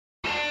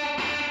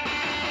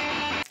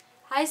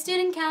Hi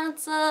Student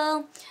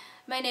Council!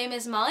 My name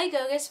is Molly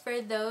Gogus for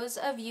those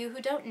of you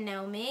who don't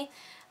know me.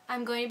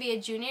 I'm going to be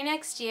a junior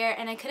next year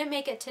and I couldn't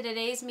make it to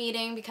today's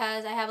meeting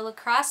because I have a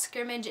lacrosse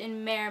scrimmage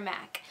in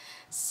Merrimack.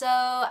 So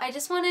I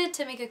just wanted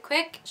to make a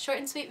quick, short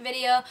and sweet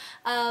video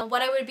of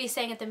what I would be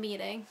saying at the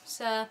meeting.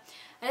 So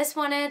I just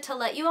wanted to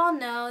let you all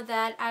know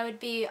that I would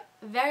be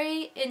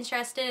very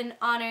interested and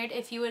honored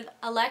if you would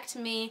elect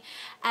me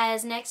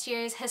as next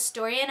year's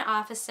historian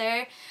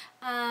officer.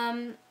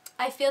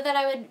 I feel that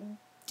I would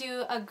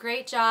do a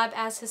great job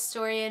as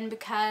historian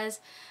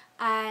because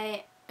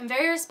I am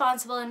very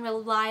responsible and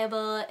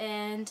reliable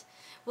and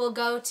will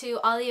go to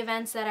all the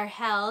events that are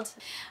held.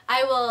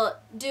 I will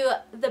do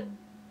the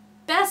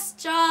best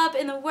job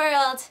in the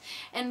world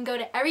and go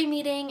to every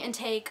meeting and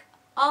take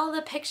all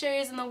the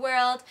pictures in the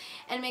world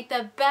and make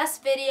the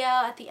best video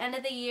at the end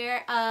of the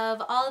year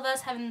of all of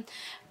us having a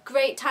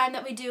great time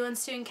that we do in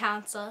student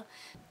council.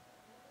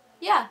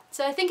 Yeah,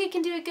 so I think I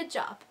can do a good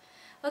job.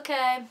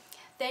 Okay,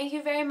 thank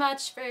you very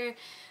much for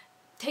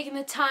taking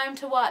the time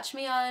to watch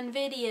me on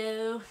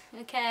video.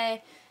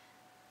 Okay,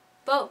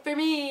 vote for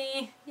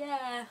me.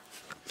 Yeah.